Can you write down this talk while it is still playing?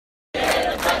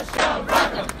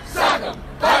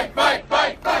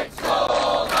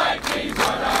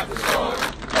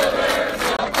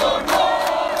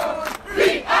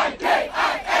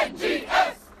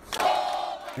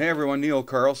everyone. Neil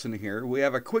Carlson here. We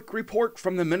have a quick report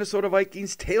from the Minnesota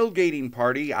Vikings tailgating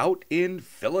party out in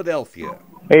Philadelphia.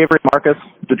 Avery, Marcus,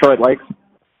 Detroit Lakes.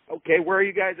 Okay, where are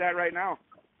you guys at right now?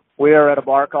 We are at a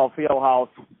bar called Field House.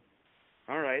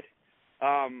 All right.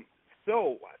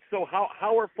 So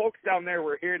how are folks down there?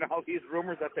 We're hearing all these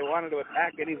rumors that they wanted to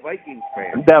attack any Vikings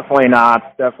fans. Definitely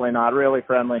not. Really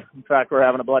friendly. In fact, we're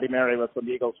having a Bloody Mary with some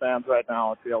Eagles fans right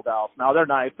now at Field House. Now, they're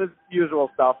nice. It's usual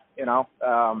stuff, you know.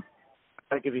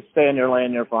 I think if you stay in your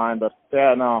lane, you're fine. But,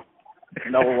 yeah, no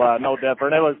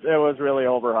different. It was really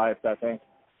overhyped, I think.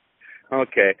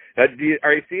 Okay.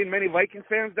 Are you seeing many Vikings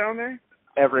fans down there?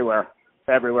 Everywhere.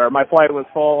 My flight was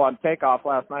full on takeoff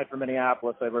last night from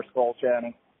Minneapolis. They were skull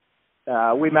chanting.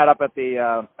 We met up at the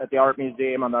art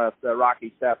museum on the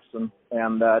Rocky Steps and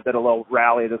did a little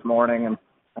rally this morning,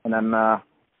 and then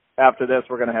after this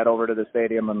we're going to head over to the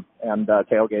stadium and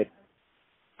tailgate.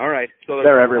 All right. So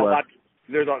they're everywhere.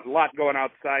 There's a lot going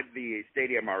outside the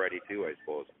stadium already too, I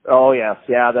suppose. Oh yes,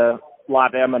 yeah. The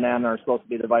lot M and N are supposed to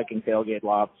be the Viking tailgate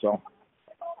lot. So.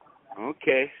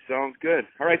 Okay, sounds good.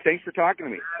 All right, thanks for talking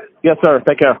to me. Yes, sir.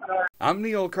 Take care. I'm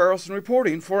Neil Carlson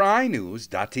reporting for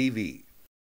iNews.TV.